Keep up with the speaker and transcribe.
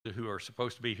who are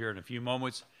supposed to be here in a few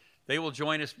moments. They will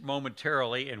join us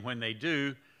momentarily, and when they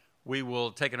do, we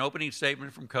will take an opening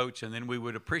statement from Coach, and then we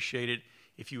would appreciate it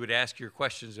if you would ask your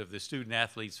questions of the student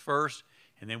athletes first,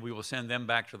 and then we will send them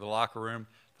back to the locker room.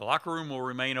 The locker room will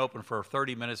remain open for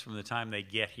 30 minutes from the time they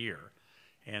get here,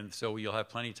 and so you'll have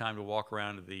plenty of time to walk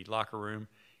around to the locker room,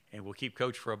 and we'll keep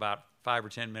Coach for about 5 or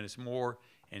 10 minutes more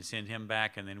and send him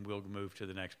back, and then we'll move to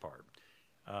the next part.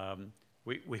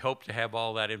 We hope to have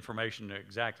all that information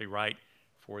exactly right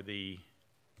for the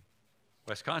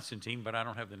Wisconsin team, but I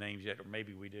don't have the names yet, or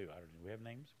maybe we do. I don't know. Do we have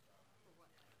names?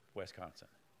 Wisconsin.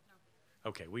 No.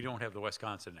 Okay, we don't have the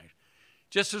Wisconsin names.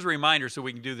 Just as a reminder, so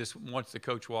we can do this once the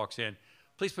coach walks in,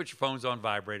 please put your phones on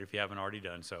vibrate if you haven't already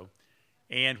done so.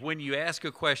 And when you ask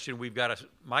a question, we've got a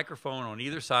microphone on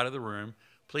either side of the room.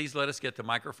 Please let us get the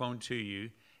microphone to you.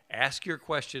 Ask your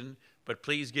question, but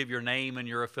please give your name and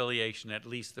your affiliation at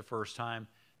least the first time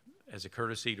as a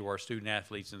courtesy to our student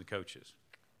athletes and the coaches.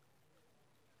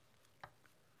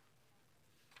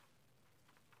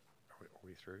 Are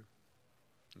we through?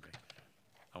 Okay.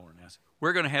 I want to ask.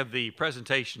 We're going to have the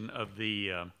presentation of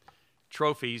the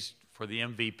trophies for the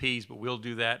MVPs, but we'll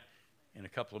do that in a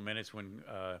couple of minutes when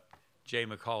Jay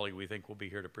McCauley, we think, will be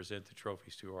here to present the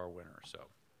trophies to our winners. So.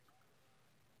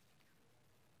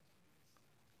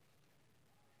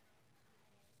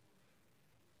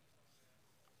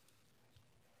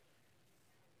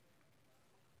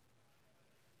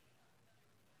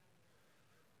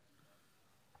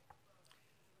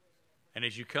 And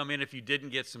as you come in, if you didn't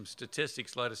get some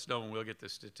statistics, let us know and we'll get the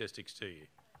statistics to you.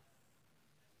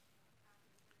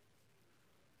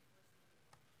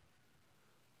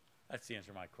 That's the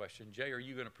answer to my question. Jay, are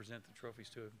you going to present the trophies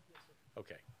to him? Yes, sir.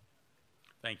 Okay.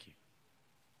 Thank you.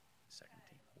 Second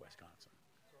team, Wisconsin.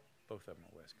 Both of them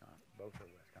are Wisconsin. Both are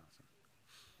Wisconsin.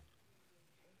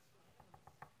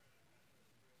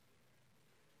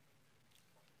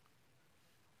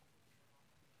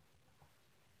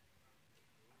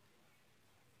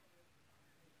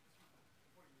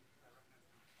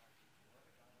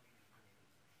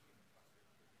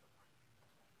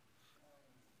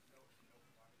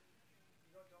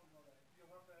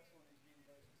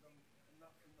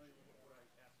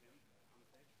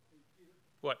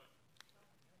 What?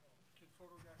 Can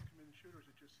photographs come in and shoot, or is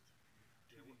it just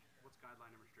TV? What's guideline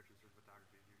and restrictions for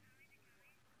photography here?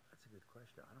 That's a good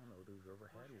question. I don't know if we've ever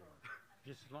had one.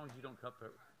 Just as long as you don't cut the.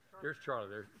 There's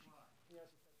Charlie. There's.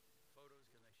 Photos,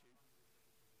 can they shoot?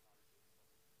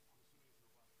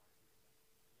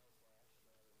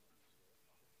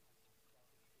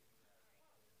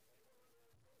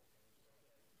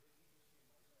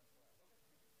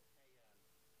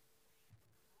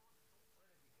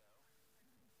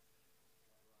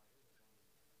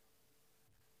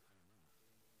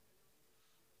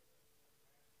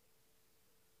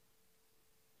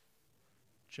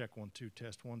 Check 1 2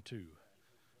 test 1 2.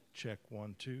 Check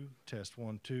 1 2 test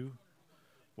 1 2.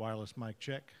 Wireless mic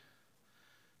check.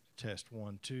 Test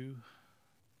 1 2.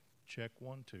 Check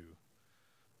 1 2.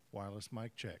 Wireless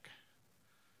mic check.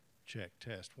 Check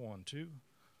test 1 2.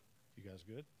 You guys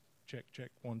good? Check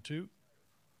 1 2.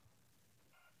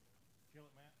 Kill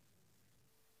it, Matt.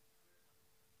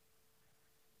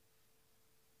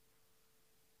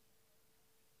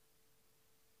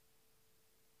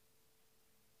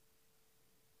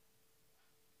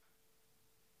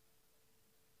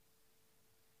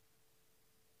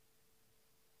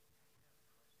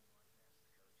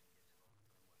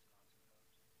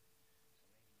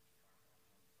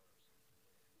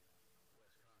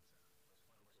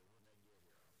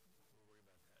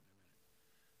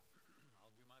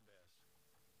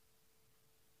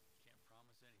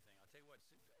 Tell you what,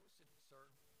 sit, sir.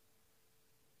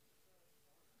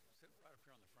 Sit right up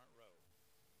here on the front row.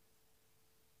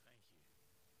 Thank you.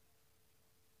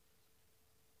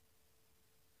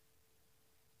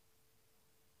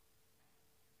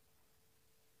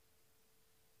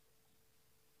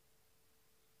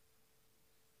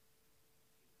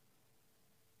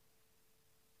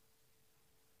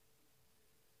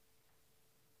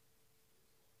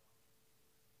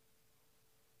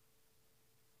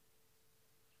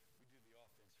 We do the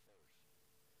offense first.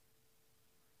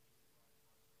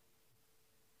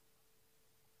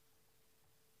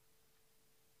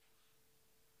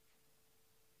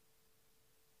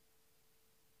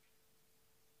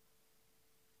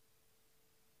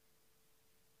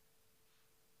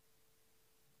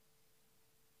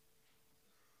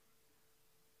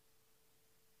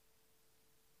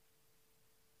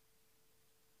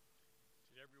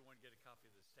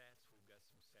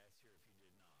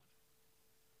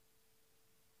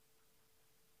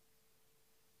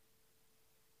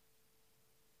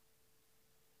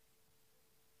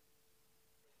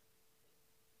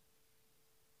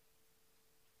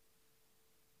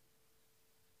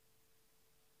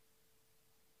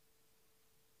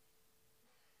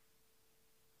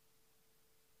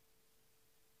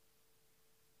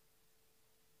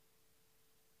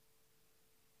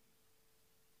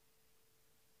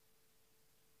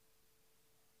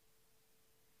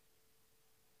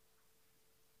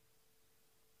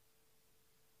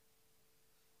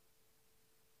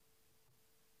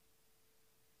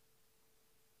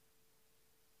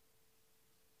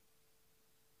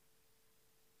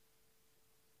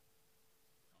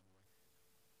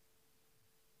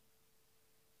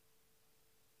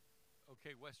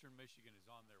 Okay, Western Michigan is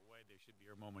on their way. They should be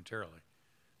here momentarily.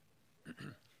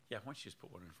 Yeah, why don't you just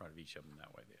put one in front of each of them that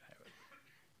way they have it.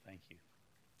 Thank you.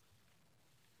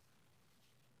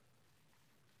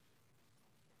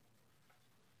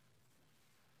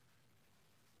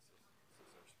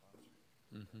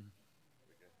 Mm-hmm.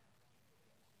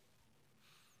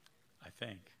 I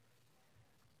think.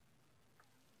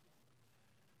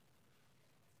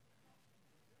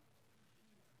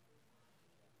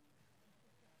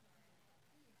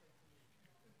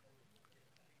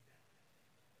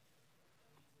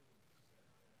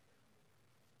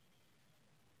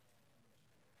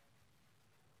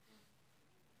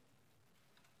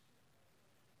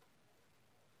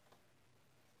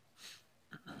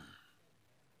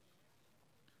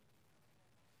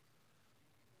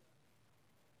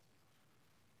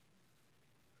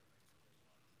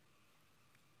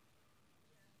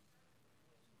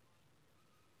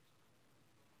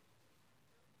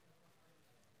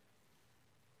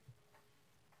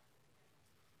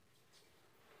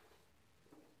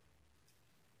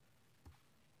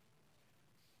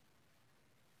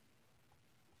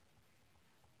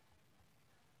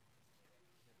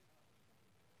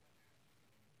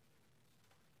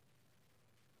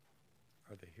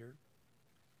 Are they here?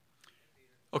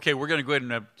 Okay, we're going to go ahead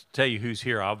and tell you who's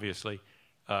here, obviously.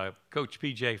 Coach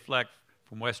P.J. Fleck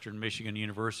from Western Michigan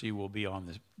University will be on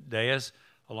the dais,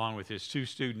 along with his two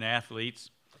student athletes,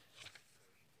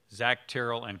 Zach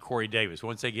Terrell and Corey Davis.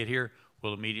 Once they get here,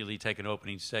 we'll immediately take an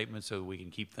opening statement so that we can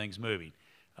keep things moving.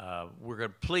 We're going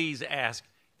to please ask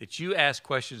that you ask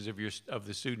questions of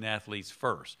the student athletes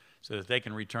first so that they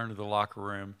can return to the locker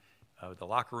room. The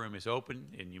locker room is open,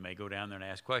 and you may go down there and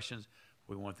ask questions.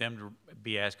 We want them to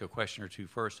be asked a question or two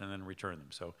first and then return them.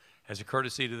 So as a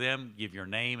courtesy to them, give your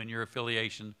name and your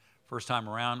affiliation. First time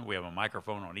around, we have a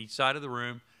microphone on each side of the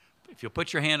room. If you'll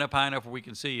put your hand up high enough where we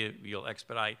can see you, you'll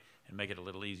expedite and make it a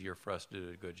little easier for us to do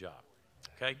a good job.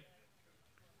 Okay?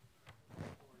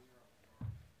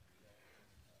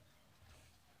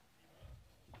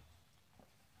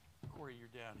 Corey, you're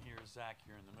down here. Zach,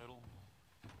 you're in the middle.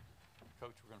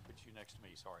 Coach, we're going to put you next to me.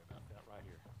 Sorry about that, right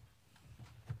here.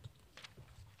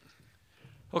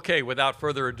 Okay, without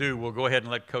further ado, we'll go ahead and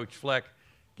let Coach Fleck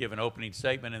give an opening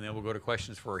statement, and then we'll go to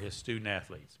questions for his student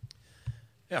athletes.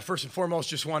 Yeah, first and foremost,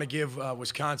 just want to give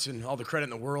Wisconsin all the credit in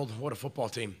the world. What a football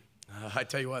team. I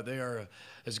tell you what, they are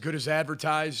as good as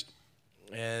advertised,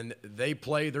 and they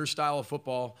play their style of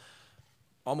football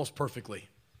almost perfectly,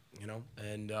 you know.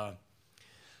 And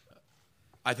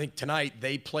I think tonight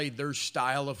they played their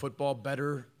style of football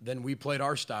better than we played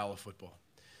our style of football.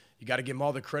 You got to give them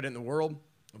all the credit in the world.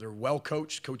 They're well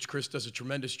coached. Coach Chris does a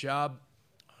tremendous job.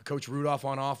 Coach Rudolph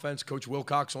on offense, Coach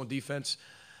Wilcox on defense.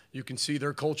 You can see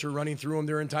their culture running through them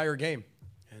their entire game.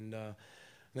 And I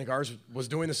think ours was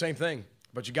doing the same thing.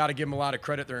 But you got to give them a lot of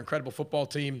credit. They're an incredible football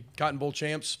team, Cotton Bowl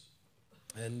champs.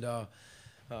 And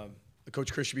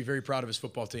Coach Chris should be very proud of his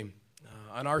football team.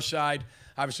 On our side,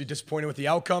 obviously disappointed with the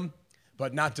outcome,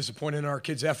 but not disappointed in our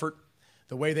kids' effort,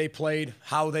 the way they played,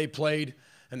 how they played,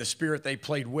 and the spirit they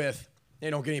played with. You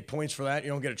don't get any points for that.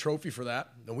 You don't get a trophy for that.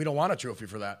 And we don't want a trophy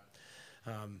for that.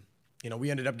 You know,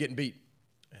 we ended up getting beat.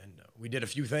 And we did a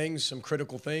few things, some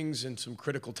critical things in some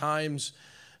critical times.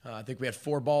 I think we had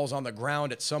 4 balls on the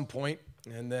ground at some point.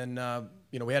 And then,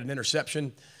 you know, we had an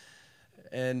interception.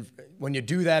 And when you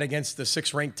do that against the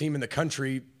 6th-ranked team in the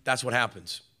country, that's what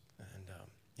happens. And,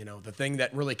 you know, the thing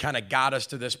that really kind of got us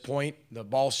to this point, the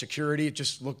ball security, it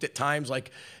just looked at times like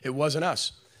it wasn't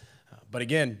us. But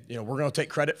again, you know, we're going to take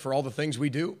credit for all the things we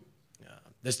do.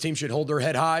 This team should hold their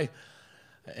head high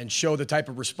and show the type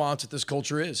of response that this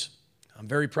culture is. I'm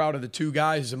very proud of the 2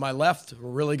 guys in my left. We're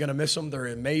really going to miss them. They're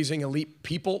amazing, elite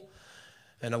people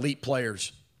and elite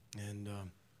players. And,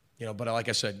 you know, but like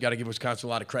I said, got to give Wisconsin a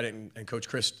lot of credit and Coach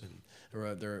Chris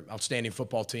and their outstanding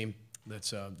football team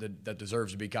that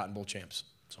deserves to be Cotton Bowl champs.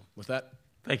 So with that.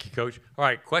 Thank you, Coach. All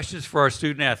right, questions for our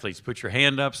student athletes. Put your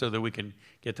hand up so that we can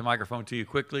get the microphone to you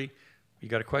quickly. You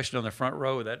got a question on the front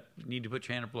row? That you need to put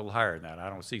your hand up a little higher than that. I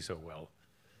don't see so well.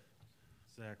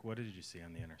 Zach, what did you see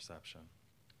on the interception?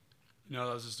 No,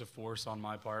 that was just a force on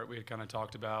my part. We had kind of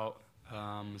talked about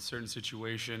a certain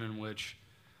situation in which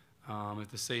if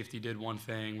the safety did one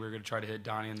thing, we were going to try to hit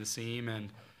Donnie in the seam,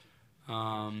 and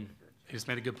he just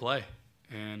made a good play.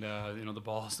 And, you know, the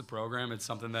ball is the program. It's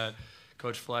something that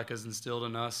Coach Fleck has instilled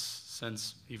in us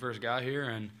since he first got here,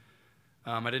 and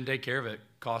I didn't take care of it.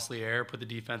 Costly error, put the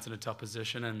defense in a tough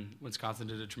position, and Wisconsin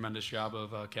did a tremendous job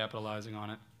of capitalizing on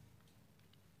it.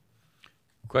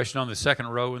 Question on the second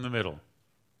row in the middle.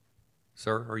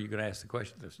 Sir, are you going to ask the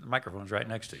question? The microphone's right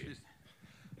next to you.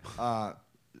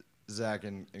 Zach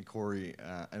and Corey,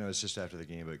 I know it's just after the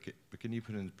game, but can you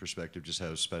put in perspective just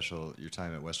how special your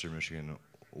time at Western Michigan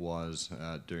was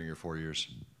during your 4 years?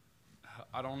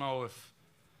 I don't know if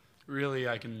really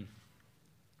I can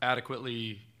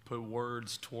adequately put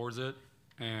words towards it,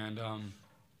 and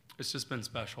it's just been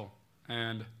special.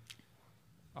 And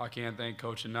I can't thank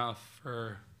Coach enough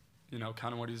for,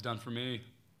 kind of what he's done for me.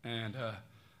 And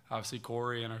obviously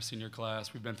Corey and our senior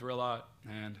class, we've been through a lot.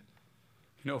 And,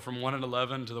 from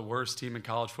 1-11 to the worst team in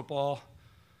college football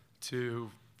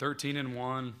to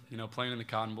 13-1, playing in the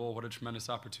Cotton Bowl, what a tremendous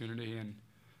opportunity. And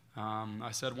I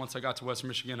said once I got to Western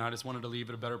Michigan, I just wanted to leave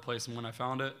it a better place than when I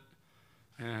found it.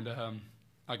 And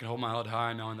I can hold my head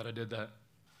high knowing that I did that.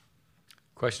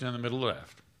 Question in the middle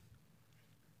left.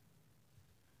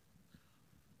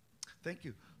 Thank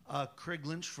you. Craig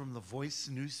Lynch from the Voice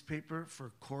newspaper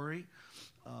for Corey.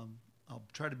 I'll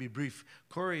try to be brief.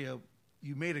 Corey,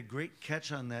 you made a great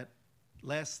catch on that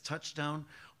last touchdown.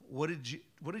 What did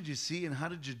you see, and how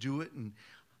did you do it? And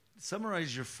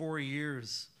summarize your 4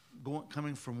 years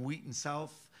coming from Wheaton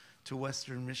South to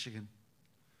Western Michigan.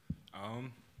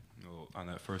 On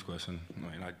that first question,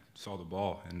 I saw the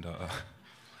ball, and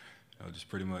just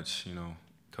pretty much,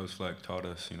 Coach Fleck taught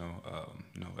us,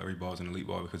 every ball is an elite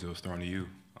ball because it was thrown to you,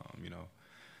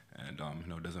 and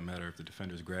it doesn't matter if the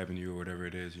defender's grabbing you or whatever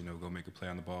it is, go make a play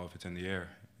on the ball if it's in the air,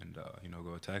 and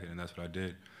go attack it, and that's what I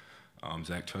did.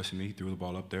 Zach trusted me, threw the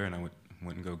ball up there, and I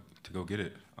went and go get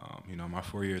it. My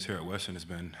 4 years here at Western has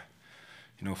been,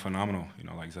 phenomenal.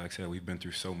 Like Zach said, we've been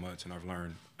through so much, and I've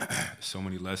learned so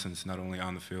many lessons, not only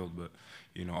on the field, but,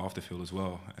 off the field as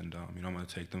well. And, I'm going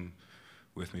to take them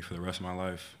with me for the rest of my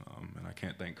life. And I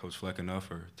can't thank Coach Fleck enough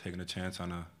for taking a chance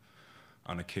on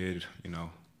a kid,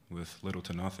 with little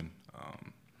to nothing.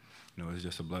 It's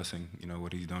just a blessing,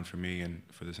 what he's done for me and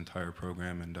for this entire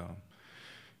program. And,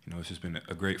 it's just been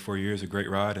a great 4 years, a great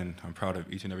ride, and I'm proud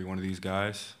of each and every one of these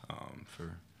guys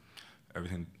for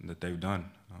everything that they've done.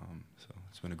 So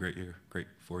it's been a great year, great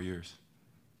 4 years.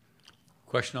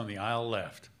 Question on the aisle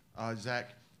left.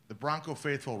 Zach, the Bronco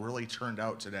faithful really turned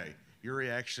out today. Your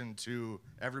reaction to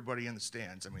everybody in the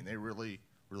stands, they really,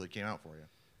 really came out for you.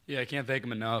 Yeah, I can't thank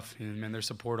them enough. Their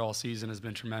support all season has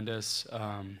been tremendous.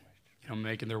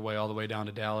 Making their way all the way down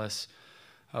to Dallas.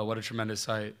 What a tremendous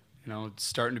sight. It's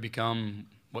starting to become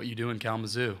what you do in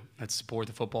Kalamazoo. That's support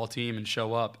the football team and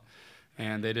show up.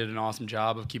 And they did an awesome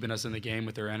job of keeping us in the game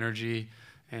with their energy.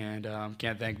 And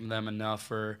can't thank them enough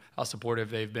for how supportive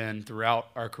they've been throughout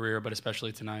our career, but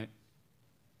especially tonight.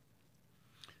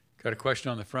 Got a question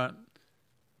on the front?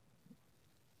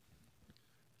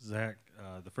 Zach,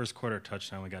 the first quarter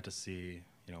touchdown, we got to see,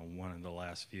 one of the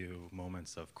last few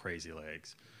moments of crazy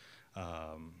legs.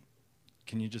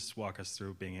 Can you just walk us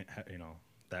through being,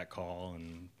 that call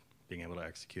and being able to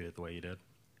execute it the way you did?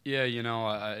 Yeah,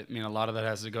 a lot of that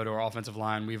has to go to our offensive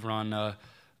line. We've run a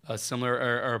similar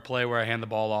or a play where I hand the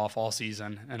ball off all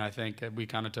season, and I think we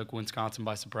kind of took Wisconsin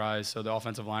by surprise. So the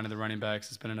offensive line and the running backs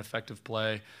has been an effective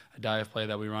play, a dive play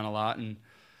that we run a lot, and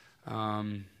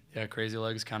crazy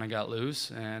legs kind of got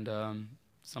loose, and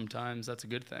sometimes that's a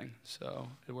good thing. So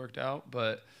it worked out,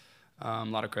 but a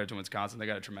lot of credit to Wisconsin. They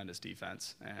got a tremendous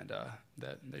defense, and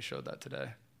that they showed that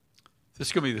today. This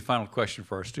is going to be the final question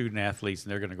for our student athletes,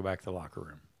 and they're going to go back to the locker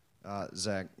room.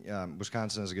 Zach,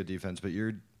 Wisconsin has a good defense, but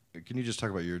can you just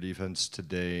talk about your defense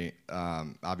today?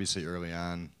 Obviously, early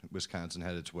on, Wisconsin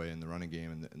had its way in the running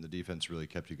game, and the defense really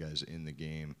kept you guys in the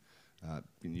game.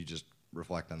 Can you just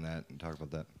reflect on that and talk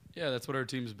about that? Yeah, that's what our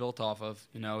team's built off of.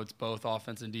 It's both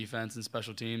offense and defense and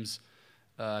special teams.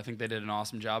 I think they did an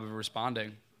awesome job of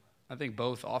responding. I think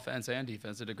both offense and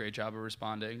defense did a great job of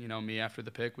responding. Me, after the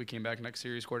pick, we came back next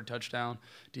series, scored a touchdown.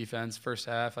 Defense, first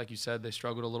half, like you said, they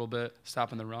struggled a little bit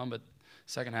stopping the run, but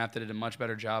second half they did a much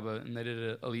better job, and they did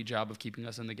an elite job of keeping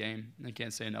us in the game. I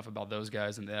can't say enough about those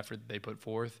guys and the effort that they put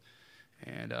forth.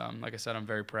 And like I said, I'm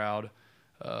very proud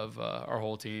of our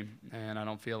whole team, and I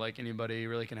don't feel like anybody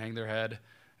really can hang their head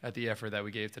at the effort that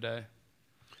we gave today.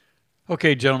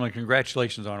 Okay, gentlemen,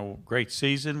 congratulations on a great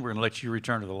season. We're going to let you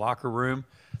return to the locker room.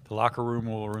 The locker room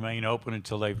will remain open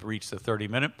until they've reached the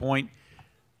 30-minute point,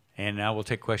 and now we'll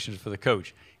take questions for the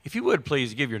coach. If you would,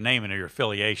 please give your name and your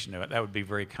affiliation. That would be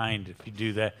very kind if you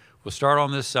do that. We'll start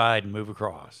on this side and move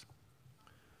across.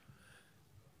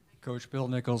 Coach Bill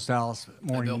Nichols, Dallas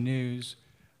Morning Bill. News.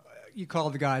 You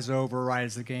called the guys over right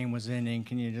as the game was ending.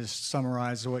 Can you just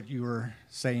summarize what you were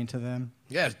saying to them?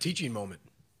 Yeah, it's a teaching moment.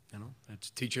 It's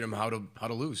teaching them how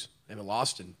to lose. They haven't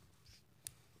lost in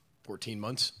 14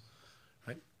 months,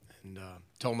 right? And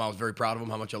told them I was very proud of them,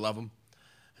 how much I love them,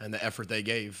 and the effort they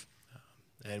gave.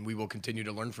 And we will continue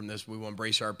to learn from this. We will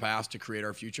embrace our past to create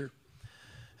our future.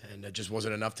 And it just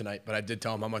wasn't enough tonight. But I did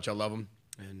tell him how much I love him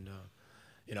and,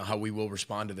 you know, how we will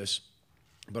respond to this.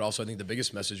 But also I think the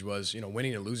biggest message was, you know,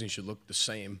 winning and losing should look the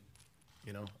same.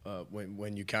 You know,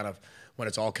 when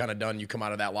it's all kind of done, you come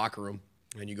out of that locker room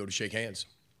and you go to shake hands.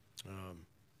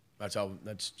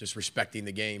 That's just respecting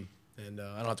the game. And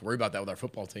I don't have to worry about that with our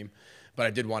football team. But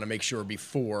I did want to make sure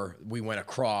before we went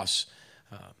across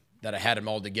that I had them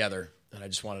all together. And I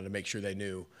just wanted to make sure they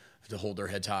knew to hold their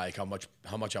heads high,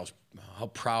 how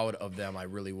proud of them I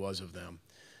really was of them.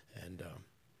 And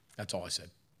that's all I said.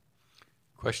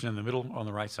 Question in the middle on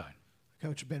the right side.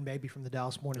 Coach Ben Baby from the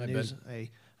Dallas Morning Hi, News.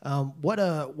 Hey, what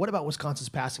about Wisconsin's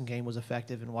passing game was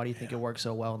effective, and why do you think it worked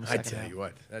so well in the second half? I tell you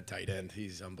what, that tight end,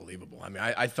 he's unbelievable. I mean,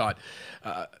 I thought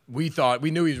we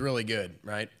knew he was really good,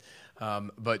 right?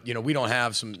 But, you know, we don't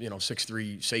have some, you know,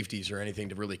 6'3" safeties or anything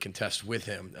to really contest with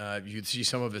him. You'd see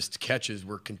some of his catches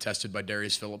were contested by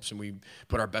Darius Phillips, and we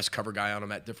put our best cover guy on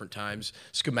him at different times.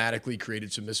 Schematically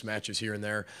created some mismatches here and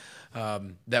there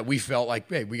that we felt like,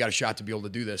 hey, we got a shot to be able to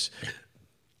do this.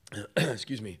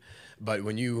 Excuse me. But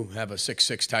when you have a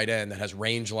 6'6" tight end that has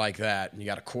range like that, and you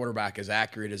got a quarterback as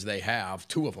accurate as they have,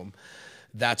 two of them,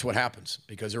 that's what happens.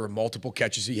 Because there were multiple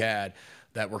catches he had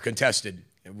that were contested,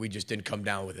 and we just didn't come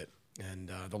down with it.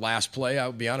 And the last play,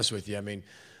 I'll be honest with you, I mean,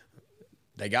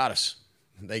 they got us.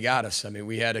 They got us. I mean,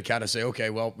 we had to kind of say,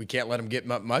 okay, well, we can't let them get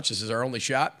much. This is our only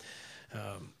shot.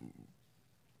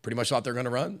 Pretty much thought they were going to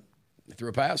run. They threw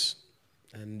a pass.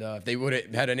 And if they would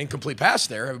have had an incomplete pass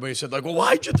there, everybody said, like, well,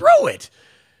 why'd you throw it?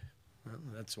 Well,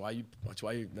 that's why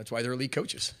they're elite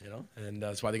coaches, you know, and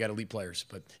that's why they got elite players.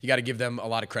 But you got to give them a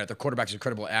lot of credit. Their quarterback's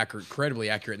incredibly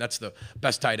accurate, and that's the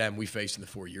best tight end we faced in the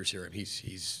 4 years here.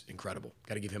 He's incredible.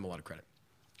 Got to give him a lot of credit.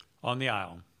 On the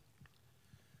aisle.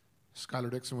 Skylar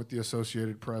Dixon with the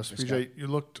Associated Press. Thanks, BJ, Scott. you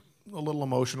looked a little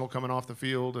emotional coming off the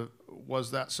field.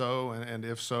 Was that so? And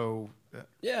if so,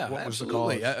 Yeah, what was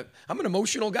absolutely. the cause? I'm an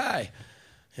emotional guy.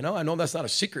 You know, I know that's not a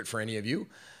secret for any of you.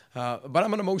 But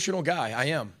I'm an emotional guy. I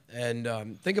am.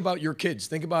 And think about your kids.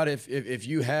 Think about if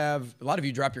you have, a lot of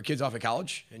you drop your kids off at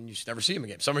college and you just never see them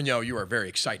again. Some of you are very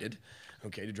excited,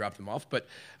 okay, to drop them off. But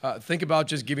think about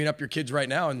just giving up your kids right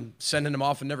now and sending them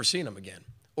off and never seeing them again.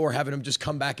 Or having them just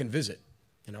come back and visit.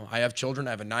 You know, I have children. I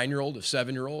have a 9-year-old, a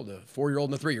 7-year-old, a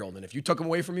 4-year-old, and a 3-year-old. And if you took them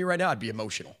away from me right now, I'd be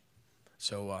emotional.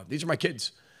 So these are my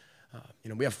kids. You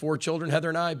know, we have 4 children, Heather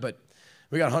and I, but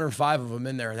we got 105 of them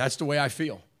in there, and that's the way I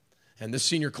feel. And this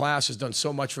senior class has done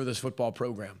so much for this football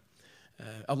program,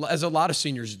 as a lot of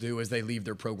seniors do as they leave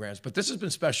their programs. But this has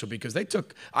been special because they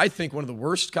took, I think, one of the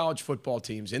worst college football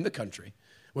teams in the country,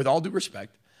 with all due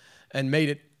respect, and made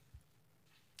it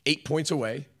 8 points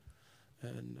away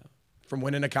and from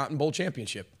winning a Cotton Bowl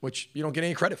championship, which you don't get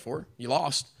any credit for. You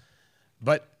lost.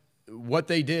 But what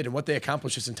they did and what they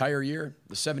accomplished this entire year,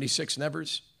 the 76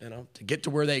 nevers, you know, to get to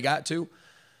where they got to,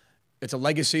 it's a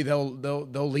legacy they'll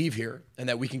leave here and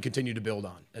that we can continue to build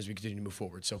on as we continue to move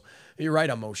forward. So you're right,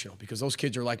 I'm emotional because those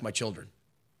kids are like my children.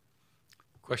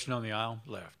 Question on the aisle,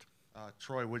 left.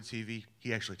 Troy Wood TV,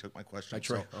 he actually took my question. Hi,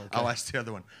 Troy. So Okay. I'll ask the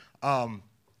other one.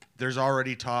 There's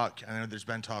already talk, I know there's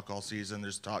been talk all season,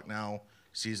 there's talk now,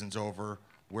 season's over,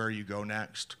 where you go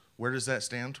next. Where does that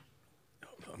stand?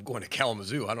 I'm going to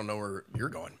Kalamazoo. I don't know where you're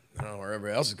going. I don't know where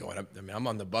everybody else is going. I mean, I'm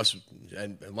on the bus,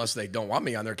 and unless they don't want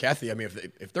me on there, Kathy. I mean,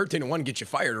 if 13-1 gets you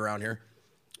fired around here,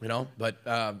 you know. But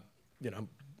you know,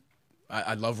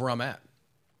 I love where I'm at,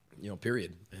 you know.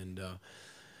 Period. And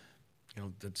you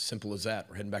know, it's simple as that.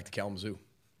 We're heading back to Kalamazoo.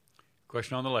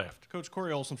 Question on the left. Coach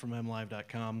Corey Olson from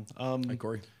MLive.com. Hi,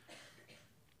 Corey.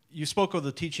 You spoke of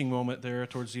the teaching moment there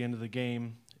towards the end of the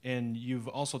game, and you've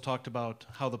also talked about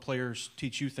how the players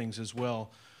teach you things as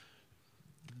well.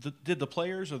 Did the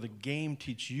players or the game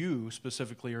teach you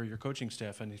specifically, or your coaching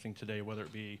staff, anything today, whether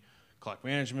it be clock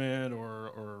management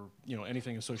or you know,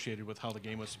 anything associated with how the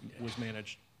game was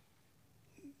managed?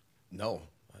 No,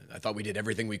 I thought we did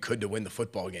everything we could to win the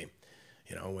football game.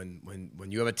 You know,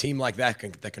 when you have a team like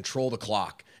that that control the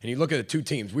clock, and you look at the two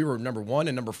teams, we were number 1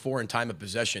 and number 4 in time of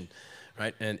possession,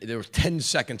 right? And there was 10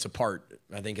 seconds apart,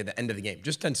 I think, at the end of the game,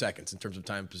 just 10 seconds in terms of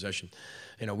time of possession.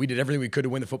 You know, we did everything we could to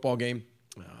win the football game,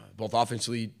 both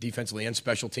offensively, defensively, and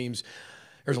special teams.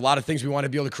 There's a lot of things we want to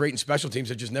be able to create in special teams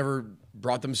that just never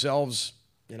brought themselves,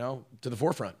 you know, to the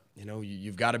forefront. You know,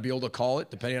 you've got to be able to call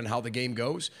it depending on how the game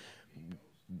goes.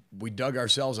 We dug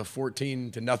ourselves a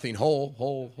 14-0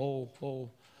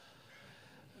 hole.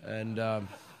 And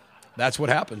that's what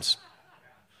happens.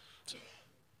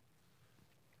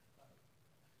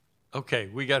 Okay,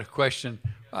 we got a question.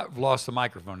 I've lost the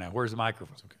microphone now. Where's the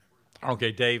microphone?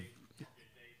 Okay, Dave.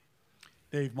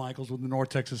 Dave Michaels with the North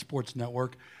Texas Sports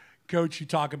Network. Coach, you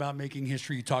talk about making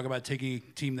history. You talk about taking a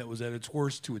team that was at its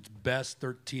worst to its best,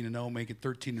 13-0, make it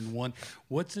 13-1.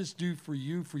 What's this do for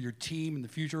you, for your team in the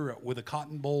future with a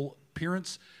Cotton Bowl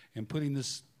appearance and putting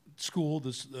this school,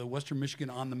 this Western Michigan,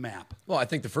 on the map? Well, I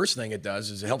think the first thing it does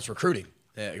is it helps recruiting.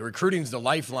 Recruiting is the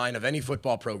lifeline of any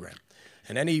football program.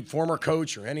 And any former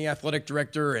coach or any athletic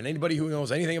director and anybody who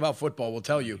knows anything about football will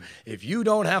tell you, if you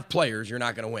don't have players, you're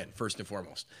not going to win, first and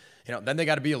foremost. Then they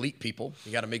got to be elite people.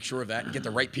 You got to make sure of that and get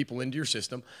the right people into your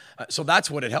system. So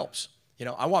that's what it helps.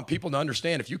 I want people to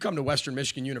understand if you come to Western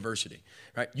Michigan University,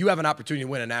 right, you have an opportunity to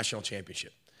win a national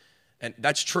championship. And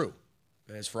that's true.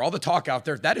 As for all the talk out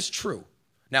there, that is true.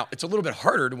 Now, it's a little bit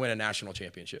harder to win a national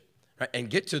championship, right, and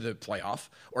get to the playoff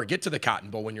or get to the Cotton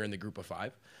Bowl when you're in the group of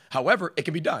 5. However, it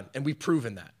can be done, and we've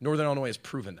proven that. Northern Illinois has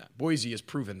proven that. Boise has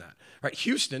proven that. Right?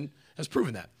 Houston has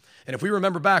proven that. And if we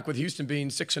remember back with Houston being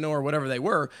 6-0 or whatever they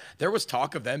were, there was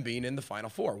talk of them being in the Final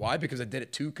Four. Why? Because they did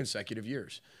it 2 consecutive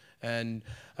years. And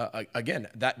again,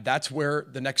 that's where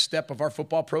the next step of our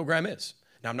football program is.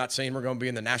 Now, I'm not saying we're going to be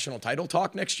in the national title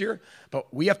talk next year,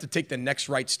 but we have to take the next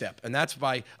right step. And that's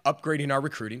by upgrading our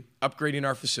recruiting, upgrading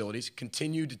our facilities,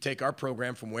 continue to take our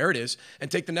program from where it is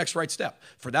and take the next right step.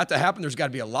 For that to happen, there's got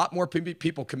to be a lot more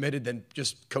people committed than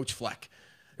just Coach Fleck.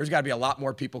 There's got to be a lot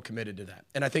more people committed to that.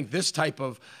 And I think this type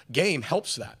of game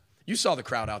helps that. You saw the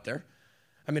crowd out there.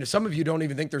 I mean, some of you don't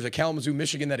even think there's a Kalamazoo,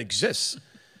 Michigan that exists.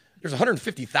 There's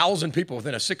 150,000 people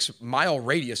within a 6-mile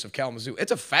radius of Kalamazoo.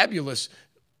 It's a fabulous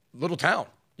little town.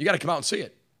 You got to come out and see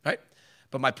it, right?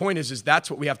 But my point is that's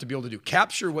what we have to be able to do.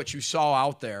 Capture what you saw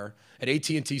out there at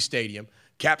AT&T Stadium,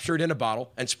 capture it in a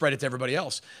bottle, and spread it to everybody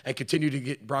else, and continue to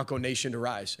get Bronco Nation to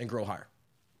rise and grow higher.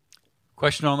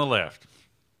 Question on the left.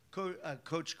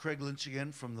 Coach Craig Lynch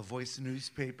again from the Voice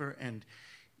newspaper, and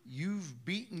you've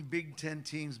beaten Big Ten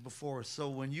teams before, so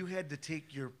when you had to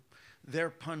take their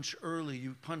punch early,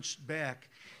 you punched back.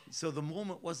 So the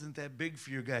moment wasn't that big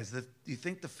for you guys. Do you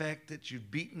think the fact that you've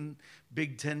beaten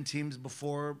Big Ten teams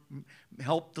before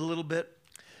helped a little bit?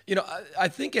 I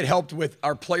think it helped with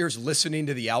our players listening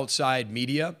to the outside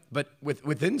media, but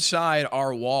with inside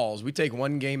our walls, we take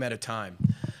one game at a time.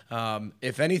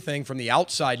 If anything, from the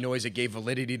outside noise, it gave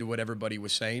validity to what everybody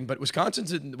was saying. But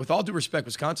with all due respect,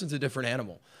 Wisconsin's a different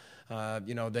animal.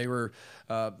 They were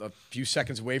a few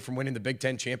seconds away from winning the Big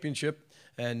Ten championship,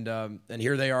 and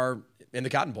here they are in the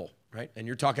Cotton Bowl, right? And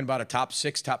you're talking about a top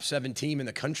 6, top 7 team in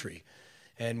the country.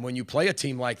 And when you play a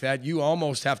team like that, you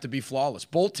almost have to be flawless.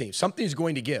 Both teams, something's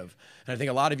going to give. And I think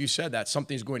a lot of you said that,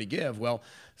 something's going to give. Well,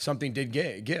 something did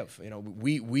give.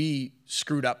 We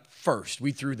screwed up first.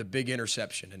 We threw the big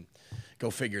interception. And go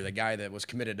figure, the guy that was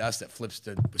committed to us that flips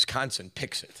to Wisconsin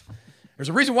picks it. There's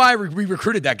a reason why we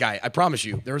recruited that guy. I promise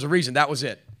you. There was a reason. That was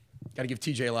it. Got to give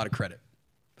TJ a lot of credit.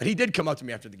 But he did come up to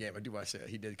me after the game. I do want to say that.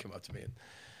 He did come up to me. And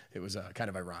it was kind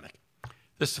of ironic.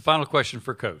 This is the final question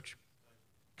for Coach.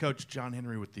 Coach, John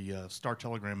Henry with the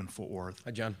Star-Telegram in Fort Worth.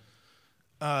 Hi, John.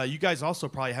 You guys also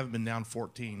probably haven't been down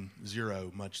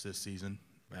 14-0 much this season.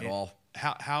 At all.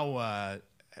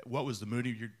 What was the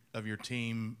mood of your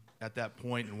team at that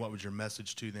point, and what was your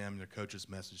message to them, your coach's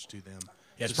message to them?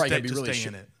 Yeah, it's probably going to be really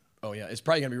in it. Oh, yeah. It's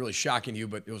probably going to be really shocking to you,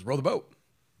 but it was row the boat.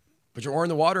 Put your oar in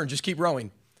the water and just keep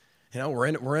rowing. We're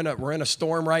in a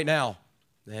storm right now,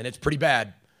 and it's pretty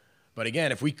bad. But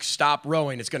again, if we stop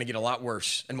rowing, it's going to get a lot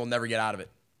worse, and we'll never get out of it.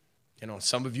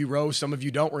 Some of you row, some of you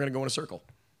don't. We're going to go in a circle.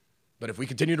 But if we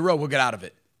continue to row, we'll get out of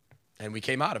it. And we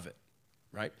came out of it,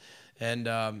 right? And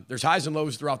there's highs and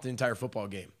lows throughout the entire football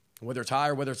game. Whether it's high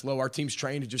or whether it's low, our team's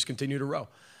trained to just continue to row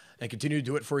and continue to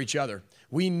do it for each other.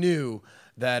 We knew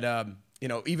that,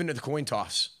 even at the coin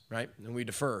toss, right, and we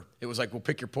defer, it was like, we'll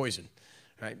pick your poison.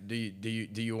 Right? Do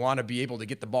you want to be able to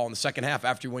get the ball in the second half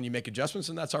after when you make adjustments?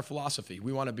 And that's our philosophy.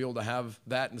 We want to be able to have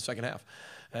that in the second half.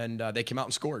 And they came out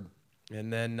and scored.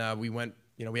 And then we went,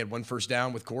 we had one first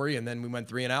down with Corey, and then we went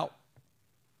 3 and out.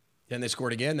 Then they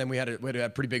scored again. Then we had a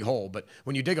pretty big hole. But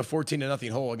when you dig a 14-0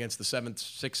 hole against the 7th,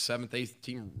 6th, 7th,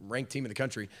 8th ranked team in the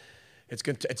country,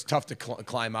 it's tough to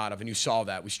climb out of. And you saw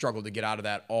that. We struggled to get out of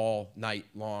that all night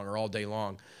long or all day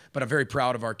long. But I'm very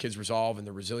proud of our kids' resolve and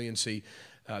the resiliency.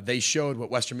 They showed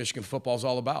what Western Michigan football is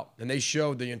all about. And they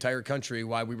showed the entire country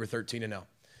why we were 13-0.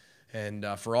 And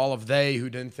for all of they who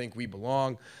didn't think we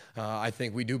belong, I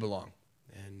think we do belong.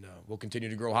 And we'll continue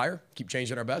to grow higher, keep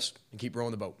changing our best, and keep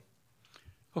rowing the boat.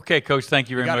 Okay, Coach, thank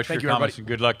you very much for your comments, and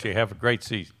good luck to you. Have a great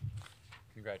season.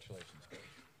 Congratulations, Coach,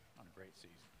 on a great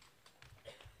season.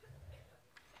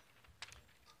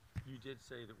 You did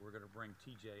say that we're going to bring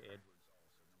TJ Edwards.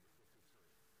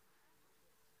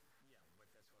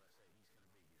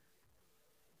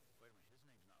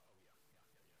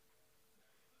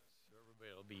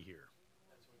 It'll be here.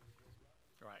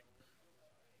 Right.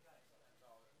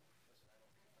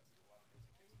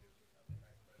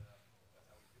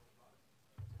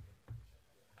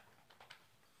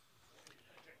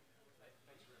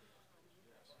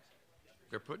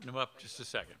 They're putting them up just a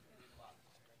second.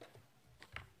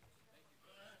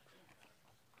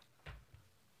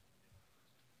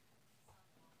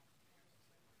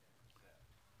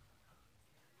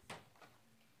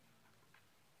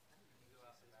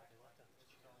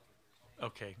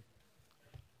 Okay.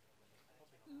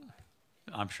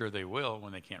 I'm sure they will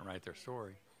when they can't write their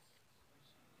story.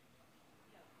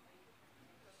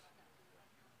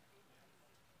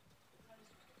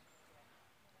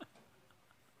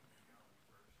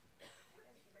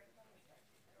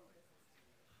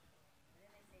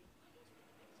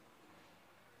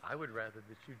 I would rather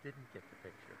that you didn't get the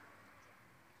picture.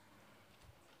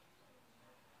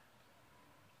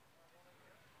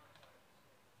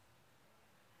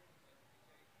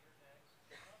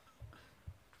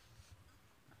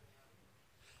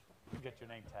 You get your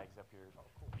name tags up here.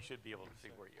 You should be able to see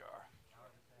where you are.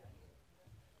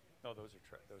 No, those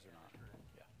are not.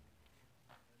 Yeah.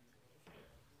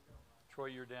 Troy,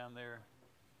 you're down there.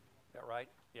 Is that right?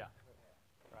 Yeah.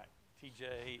 Right.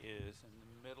 TJ is in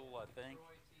the middle, I think.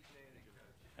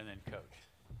 And then Coach.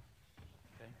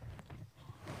 Okay.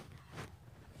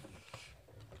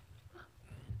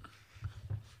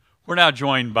 We're now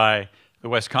joined by the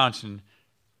Wisconsin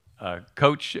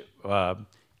coach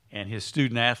and his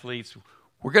student athletes.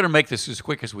 We're going to make this as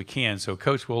quick as we can. So,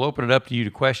 Coach, we'll open it up to you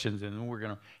to questions, and then we're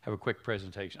going to have a quick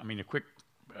presentation. I mean,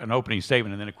 an opening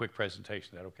statement, and then a quick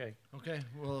presentation. Is that okay? Okay.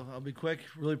 Well, I'll be quick.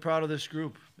 Really proud of this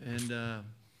group, and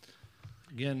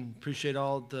again, appreciate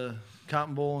all the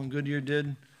Cotton Bowl and Goodyear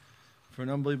did for an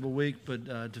unbelievable week. But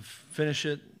to finish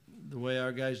it the way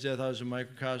our guys did, I thought it was a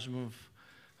microcosm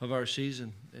of our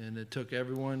season, and it took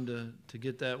everyone to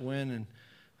get that win.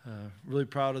 And really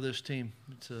proud of this team.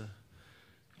 It's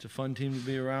a fun team to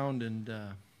be around, and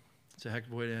it's a heck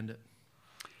of a way to end it.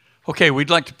 Okay, we'd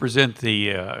like to present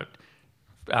the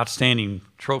outstanding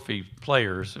trophy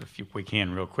players, if we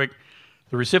can, real quick.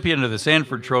 The recipient of the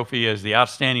Sanford Trophy as the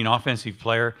outstanding offensive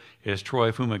player is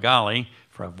Troy Fumagalli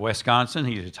from Wisconsin.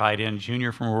 He's a tight end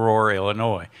junior from Aurora,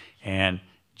 Illinois. And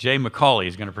Jay McCauley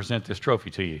is going to present this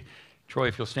trophy to you. Troy,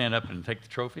 if you'll stand up and take the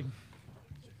trophy.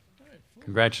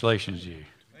 Congratulations, you.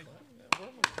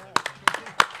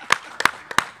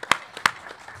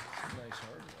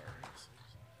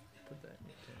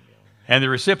 And the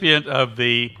recipient of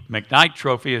the McKnight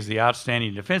Trophy as the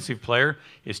outstanding defensive player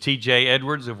is T.J.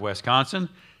 Edwards of Wisconsin.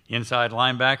 Inside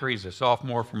linebacker, he's a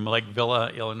sophomore from Lake Villa,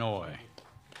 Illinois.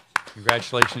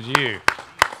 Congratulations to you.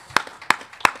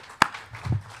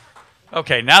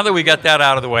 Okay, now that we got that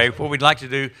out of the way, what we'd like to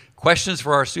do, questions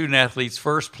for our student athletes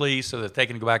first, please, so that they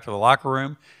can go back to the locker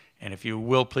room. And if you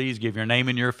will, please give your name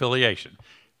and your affiliation.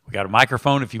 We got a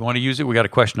microphone if you want to use it. We got a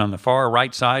question on the far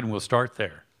right side, and we'll start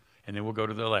there. And then we'll go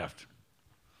to the left.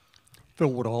 Phil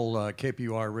Woodall,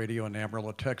 KPUR Radio in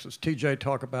Amarillo, Texas. TJ,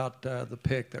 talk about the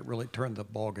pick that really turned the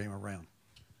ball game around.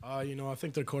 I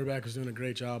think their quarterback was doing a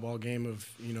great job all game of,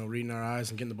 reading our eyes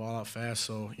and getting the ball out fast.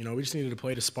 So, we just needed to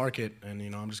play to spark it, and,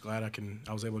 I'm just glad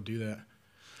I was able to do that.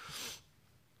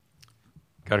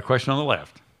 Got a question on the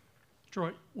left.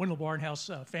 Troy, Wendell Barnhouse,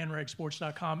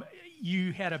 FanRagSports.com.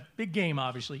 You had a big game,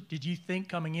 obviously. Did you think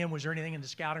coming in, was there anything in the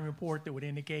scouting report that would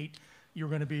indicate you were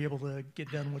going to be able to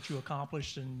get done what you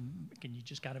accomplished, and can you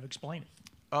just kind of explain it?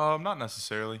 Not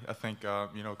necessarily. I think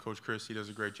Coach Chris, he does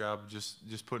a great job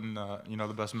just putting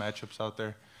the best matchups out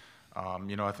there.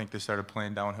 I think they started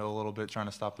playing downhill a little bit, trying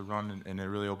to stop the run, and it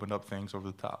really opened up things over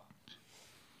the top.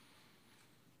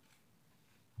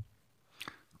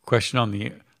 Question on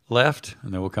the left,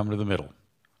 and then we'll come to the middle.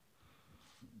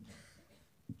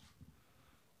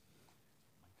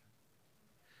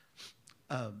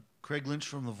 Craig Lynch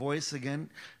from The Voice again.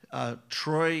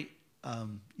 Troy,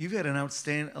 you've had an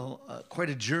outstanding, quite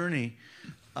a journey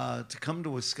to come to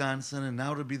Wisconsin and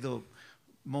now to be the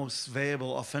most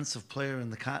valuable offensive player in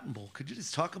the Cotton Bowl. Could you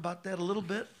just talk about that a little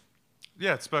bit?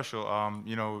 Yeah, it's special.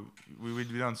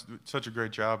 We've done such a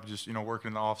great job just, working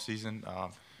in the off season.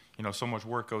 So much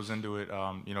work goes into it.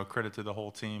 Credit to the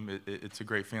whole team. It's a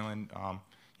great feeling,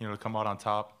 to come out on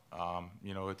top.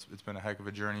 It's been a heck of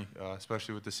a journey,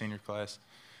 especially with the senior class,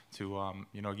 to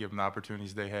give them the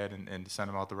opportunities they had and to send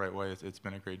them out the right way. It's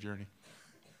been a great journey.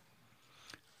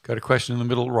 Got a question in the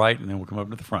middle right, and then we'll come up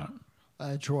to the front.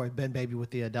 Troy, Ben Baby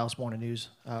with the Dallas Morning News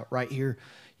right here.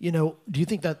 Do you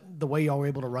think that the way y'all were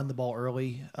able to run the ball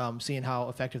early, seeing how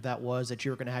effective that was, that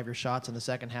you were going to have your shots in the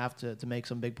second half to make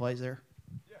some big plays there?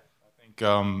 Yeah, I think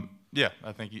Yeah,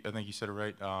 I think you said it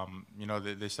right. You know,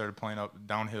 they started playing up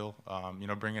downhill. You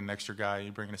know, bringing an extra guy,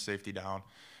 you bringing a safety down,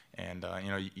 and you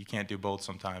know you can't do both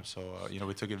sometimes. So you know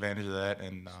we took advantage of that,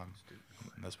 and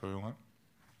that's where we went.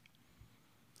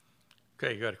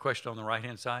 Okay, you got a question on the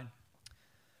right-hand side?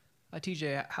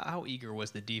 TJ, how eager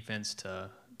was the defense to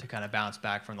kind of bounce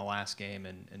back from the last game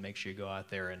and make sure you go out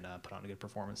there and put on a good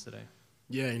performance today?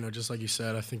 Yeah, you know, just like you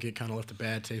said, I think it kind of left a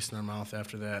bad taste in our mouth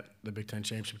after the Big Ten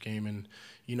championship game. And,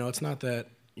 you know, it's not that,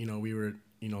 you know, we were,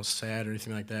 you know, sad or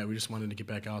anything like that. We just wanted to get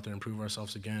back out there and prove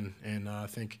ourselves again. And I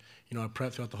think, you know, our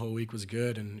prep throughout the whole week was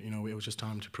good. And, you know, it was just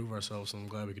time to prove ourselves. And I'm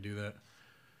glad we could do that.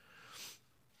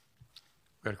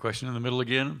 Got a question in the middle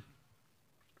again?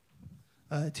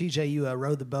 TJ, you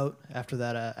rode the boat after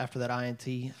that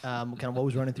INT. Kind of what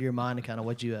was running through your mind, and kind of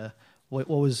what you what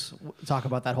was talk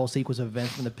about that whole sequence of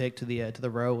events from the pick to the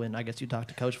row, and I guess you talked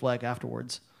to Coach Fleck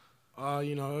afterwards.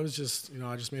 You know, it was just, you know,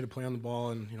 I just made a play on the ball,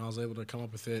 and you know, I was able to come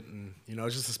up with it, and you know, it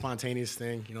was just a spontaneous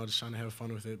thing. You know, just trying to have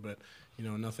fun with it, but you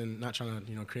know, nothing, not trying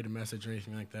to, you know, create a message or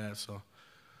anything like that. So.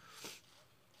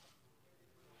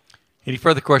 Any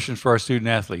further questions for our student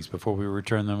athletes before we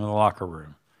return them to the locker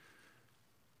room?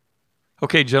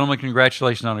 Okay, gentlemen,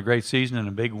 congratulations on a great season and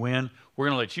a big win. We're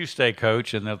going to let you stay,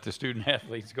 Coach, and let the student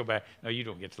athletes go back. No, you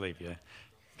don't get to leave yet.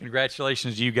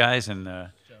 Congratulations to you guys,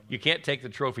 and you can't take the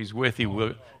trophies with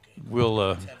you.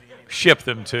 We'll ship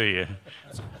them to you.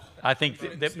 I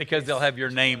think that because they'll have your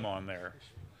name on there.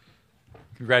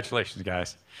 Congratulations,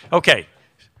 guys. Okay,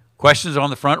 questions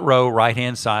on the front row,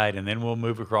 right-hand side, and then we'll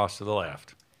move across to the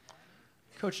left.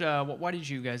 Coach, why did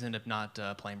you guys end up not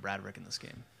playing Bradrick in this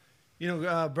game? You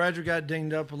know, Bradrick got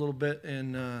dinged up a little bit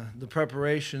in the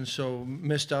preparation, so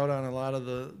missed out on a lot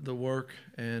of the work.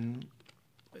 And,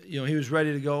 you know, he was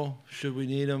ready to go should we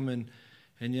need him.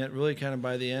 And yet really kind of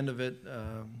by the end of it,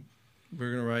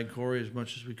 we're going to ride Corey as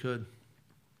much as we could.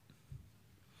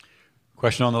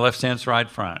 Question on the left-hand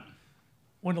side front.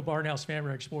 Wendell Barnhouse,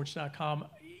 FanRagSports.com.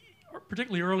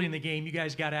 Particularly early in the game, you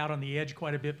guys got out on the edge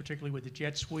quite a bit, particularly with the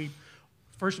jet sweep.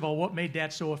 First of all, what made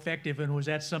that so effective, and was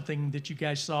that something that you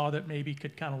guys saw that maybe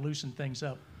could kind of loosen things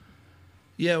up?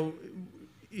 Yeah,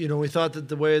 you know, we thought that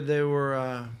the way they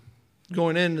were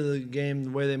going into the game, the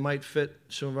way they might fit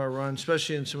some of our runs,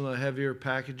 especially in some of the heavier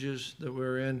packages that we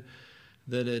were in,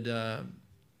 that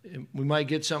we might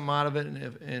get something out of it,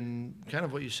 and kind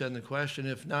of what you said in the question,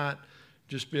 if not,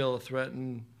 just be able to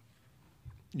threaten,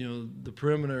 you know, the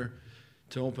perimeter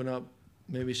to open up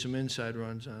maybe some inside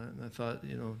runs on it. And I thought,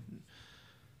 you know,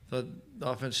 the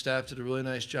offense staff did a really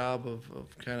nice job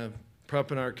of kind of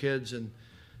prepping our kids and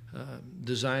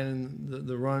designing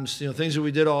the runs, you know, things that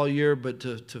we did all year, but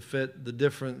to fit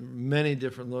the many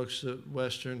different looks that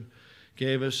Western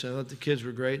gave us. And I thought the kids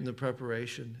were great in the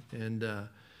preparation. And,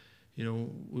 you know,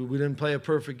 we didn't play a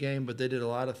perfect game, but they did a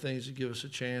lot of things to give us a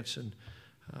chance. And,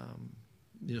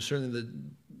 you know, certainly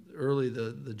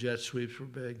the jet sweeps were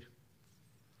big.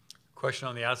 Question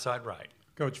on the outside right.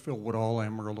 Coach Phil Woodall,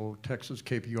 Amarillo, Texas,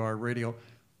 KPR Radio.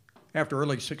 After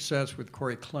early success with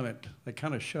Corey Clement, they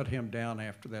kind of shut him down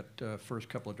after that first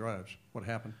couple of drives. What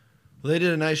happened? Well, they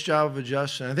did a nice job of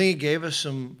adjusting. I think it gave us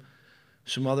some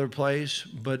other plays,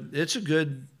 but it's a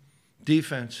good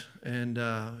defense and,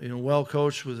 you know, well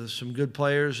coached with some good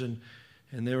players, and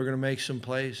they were going to make some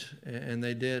plays, and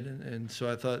they did. And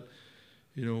so I thought,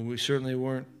 you know, we certainly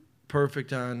weren't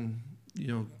perfect on, you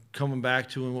know, coming back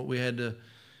to and what we had to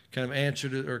kind of answer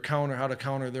to, or counter, how to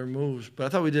counter their moves. But I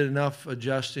thought we did enough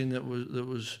adjusting that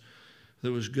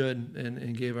was good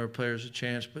and gave our players a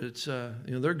chance. But it's, you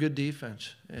know, they're a good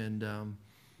defense. And,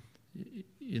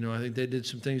 you know, I think they did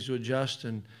some things to adjust,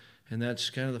 and that's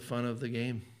kind of the fun of the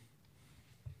game.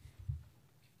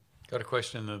 Got a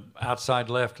question in the outside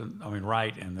left,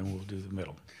 right, and then we'll do the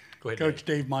middle. Go ahead, Coach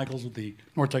Dave Michaels with the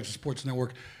North Texas Sports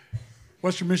Network.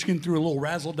 Western Michigan threw a little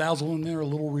razzle-dazzle in there, a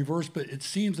little reverse, but it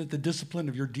seems that the discipline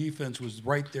of your defense was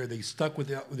right there. They stuck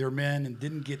with their men and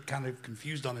didn't get kind of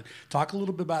confused on it. Talk a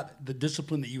little bit about the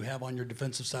discipline that you have on your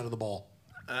defensive side of the ball.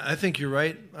 I think you're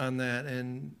right on that,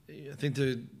 and I think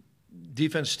the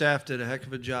defense staff did a heck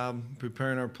of a job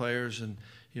preparing our players. And,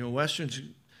 you know, Western's,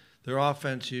 their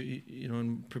offense, you know,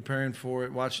 in preparing for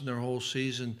it, watching their whole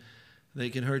season,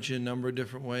 they can hurt you in a number of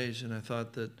different ways. And I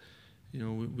thought that, you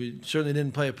know, we certainly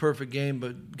didn't play a perfect game,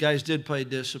 but guys did play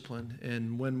discipline.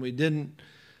 And when we didn't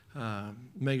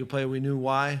make a play, we knew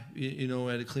why. You know,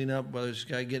 we had to clean up, whether it's a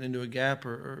guy getting into a gap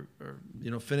or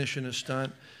you know, finishing a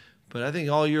stunt. But I think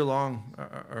all year long,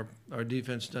 our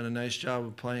defense done a nice job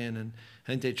of playing. And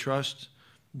I think they trust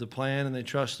the plan and they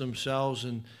trust themselves.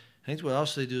 And I think what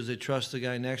else they do is they trust the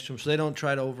guy next to them, so they don't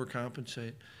try to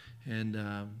overcompensate. And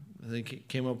I think it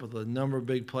came up with a number of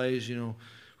big plays. You know,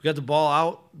 we got the ball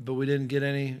out, but we didn't get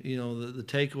any, the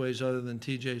takeaways other than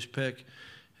TJ's pick.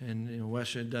 And,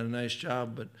 Western had done a nice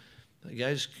job, but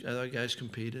I thought guys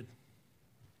competed.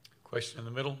 Question in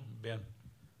the middle, Ben.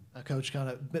 Coach,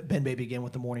 Ben Baby again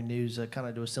with the morning news, kind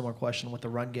of do a similar question with the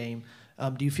run game.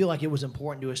 Do you feel like it was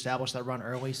important to establish that run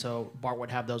early so Bart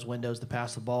would have those windows to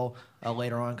pass the ball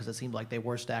later on, because it seemed like they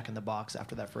were stacking the box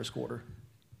after that first quarter?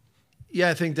 Yeah,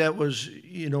 I think that was,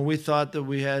 we thought that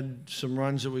we had some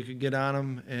runs that we could get on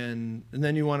them, and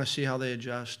then you want to see how they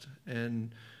adjust.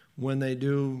 And when they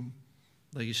do,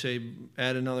 like you say,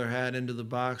 add another hat into the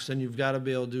box, then you've got to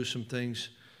be able to do some things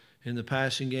in the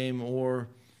passing game, or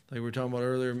like we were talking about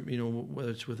earlier, whether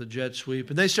it's with a jet sweep.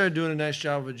 And they started doing a nice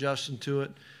job of adjusting to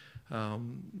it.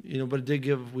 But it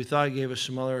did we thought it gave us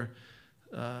some other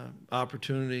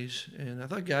opportunities. And I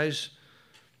thought guys,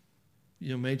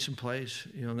 made some plays,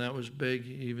 and that was big.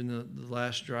 Even the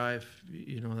last drive,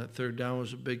 that third down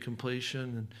was a big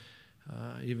completion.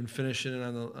 And even finishing it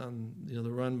on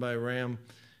the run by Ram,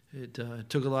 it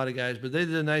took a lot of guys. But they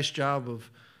did a nice job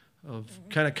of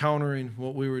kind of countering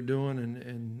what we were doing,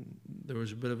 and there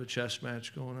was a bit of a chess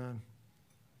match going on.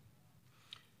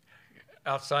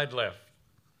 Outside left.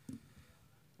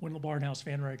 Wendell Barnhouse,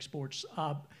 FanRag Sports.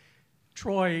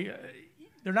 Troy,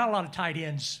 there are not a lot of tight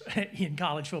ends in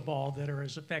college football that are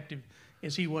as effective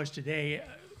as he was today.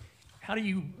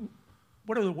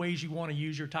 What are the ways you want to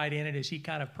use your tight end, and is he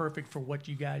kind of perfect for what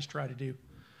you guys try to do?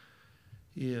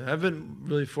 Yeah, I've been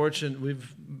really fortunate.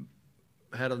 We've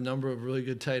had a number of really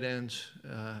good tight ends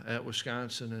at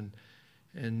Wisconsin,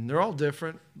 and they're all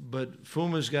different, but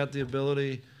Fuma's got the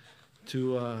ability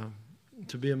to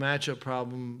be a matchup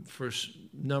problem for a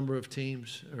number of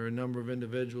teams or a number of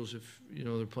individuals if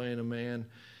they're playing a man.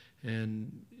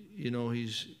 And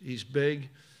he's big,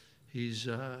 he's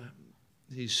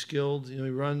skilled, he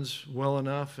runs well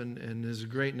enough and has a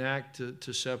great knack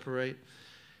to separate.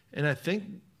 And I think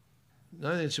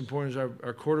another thing that's important is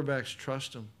our quarterbacks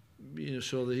trust him,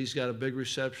 so that he's got a big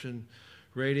reception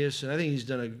radius. And I think he's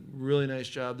done a really nice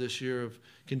job this year of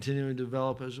continuing to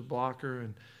develop as a blocker,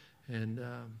 and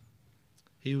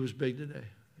he was big today.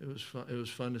 It was fun. It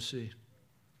was fun to see.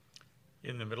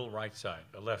 In the middle, right side,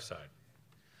 the left side.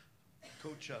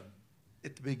 Coach,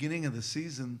 at the beginning of the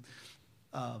season,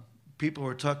 people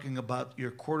were talking about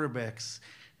your quarterbacks.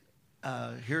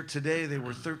 Here today, they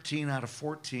were 13 out of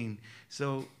 14.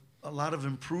 So a lot of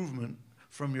improvement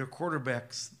from your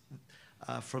quarterbacks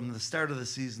from the start of the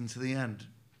season to the end.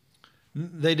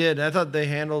 They did. I thought they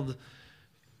handled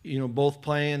both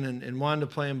playing and wanted to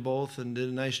play them both, and did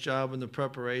a nice job in the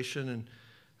preparation.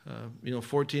 And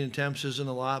 14 attempts isn't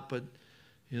a lot, but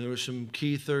there were some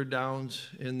key third downs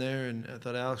in there, and I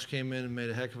thought Alex came in and made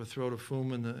a heck of a throw to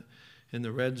Fum in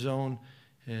the red zone.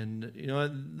 And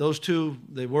those two,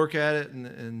 they work at it,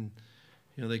 and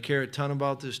they care a ton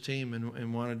about this team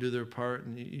and want to do their part,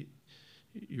 and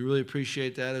you really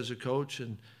appreciate that as a coach.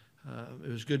 And it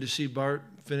was good to see Bart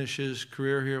finish his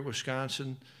career here at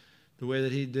Wisconsin the way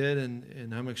that he did,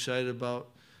 and I'm excited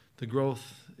about the growth,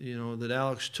 that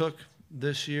Alex took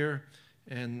this year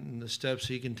and the steps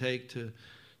he can take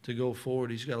to go forward.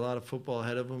 He's got a lot of football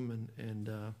ahead of him,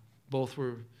 and both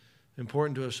were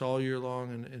important to us all year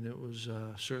long, and it was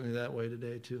certainly that way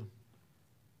today too.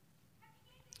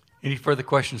 Any further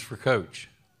questions for Coach?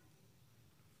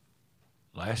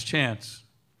 Last chance.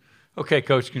 Okay,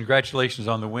 Coach, congratulations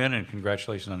on the win and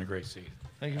congratulations on a great season.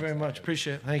 Thank you very much.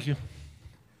 Appreciate it. Thank you.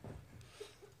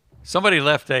 Somebody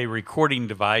left a recording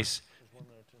device,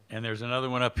 and there's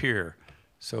another one up here.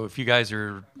 So if you guys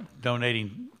are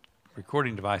donating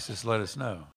recording devices, let us know.